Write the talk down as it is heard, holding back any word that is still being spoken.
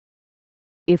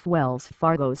if Wells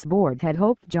Fargo's board had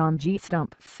hoped John G.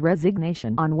 Stumpf's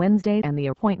resignation on Wednesday and the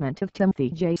appointment of Timothy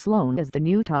J. Sloan as the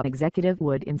new top executive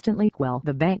would instantly quell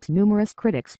the bank's numerous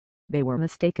critics, they were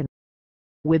mistaken.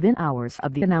 Within hours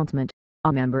of the announcement,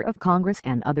 a member of Congress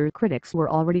and other critics were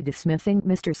already dismissing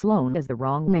Mr. Sloan as the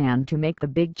wrong man to make the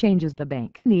big changes the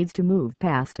bank needs to move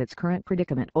past its current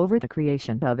predicament over the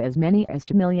creation of as many as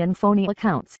 2 million phony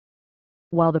accounts.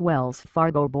 While the Wells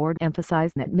Fargo board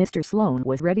emphasized that Mr. Sloan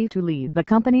was ready to lead the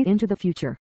company into the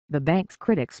future, the bank's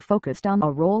critics focused on a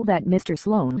role that Mr.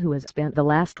 Sloan, who has spent the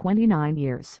last 29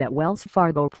 years at Wells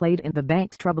Fargo, played in the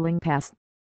bank's troubling past.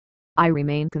 I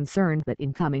remain concerned that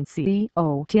incoming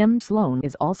CEO Tim Sloan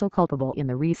is also culpable in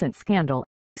the recent scandal,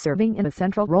 serving in a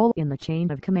central role in the chain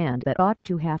of command that ought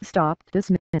to have stopped this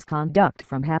misconduct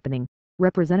from happening,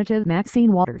 Representative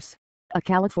Maxine Waters, a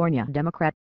California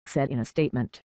Democrat, said in a statement.